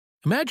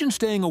Imagine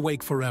staying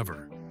awake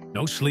forever.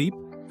 No sleep,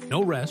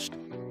 no rest,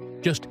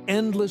 just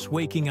endless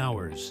waking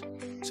hours.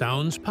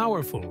 Sounds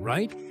powerful,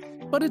 right?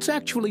 But it's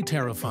actually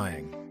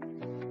terrifying.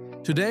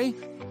 Today,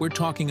 we're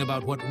talking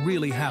about what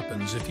really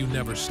happens if you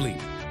never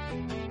sleep.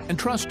 And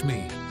trust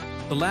me,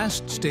 the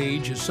last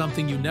stage is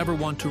something you never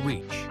want to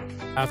reach.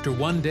 After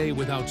one day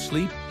without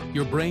sleep,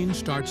 your brain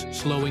starts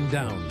slowing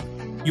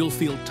down. You'll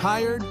feel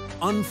tired,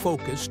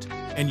 unfocused,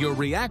 and your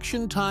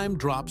reaction time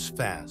drops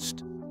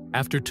fast.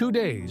 After 2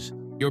 days,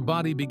 your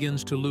body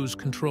begins to lose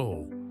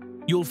control.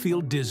 You'll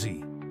feel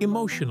dizzy,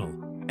 emotional,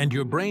 and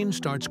your brain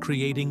starts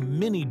creating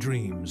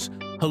mini-dreams,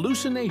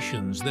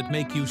 hallucinations that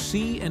make you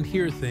see and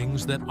hear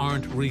things that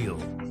aren't real.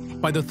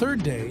 By the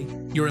 3rd day,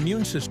 your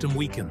immune system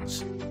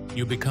weakens.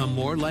 You become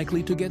more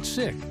likely to get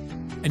sick,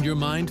 and your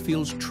mind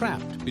feels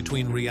trapped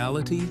between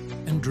reality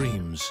and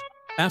dreams.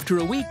 After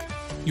a week,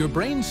 your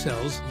brain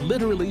cells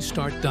literally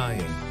start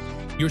dying.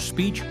 Your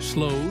speech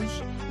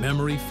slows,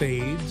 memory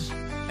fades,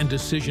 and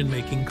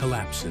decision-making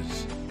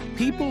collapses.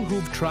 People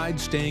who've tried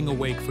staying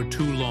awake for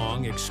too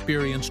long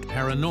experienced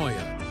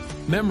paranoia,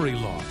 memory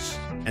loss,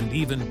 and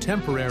even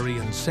temporary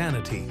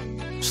insanity.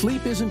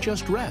 Sleep isn't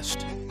just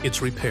rest,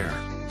 it's repair.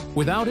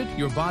 Without it,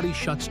 your body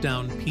shuts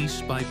down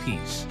piece by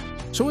piece.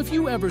 So if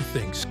you ever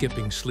think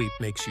skipping sleep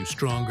makes you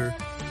stronger,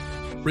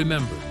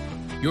 remember,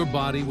 your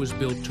body was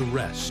built to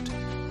rest,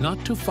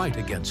 not to fight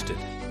against it.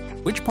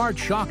 Which part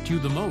shocked you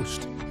the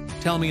most?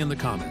 Tell me in the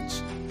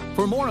comments.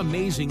 For more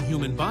amazing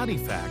human body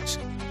facts,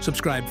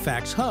 subscribe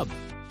Facts Hub.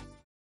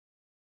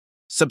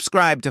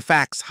 Subscribe to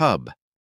Facts Hub.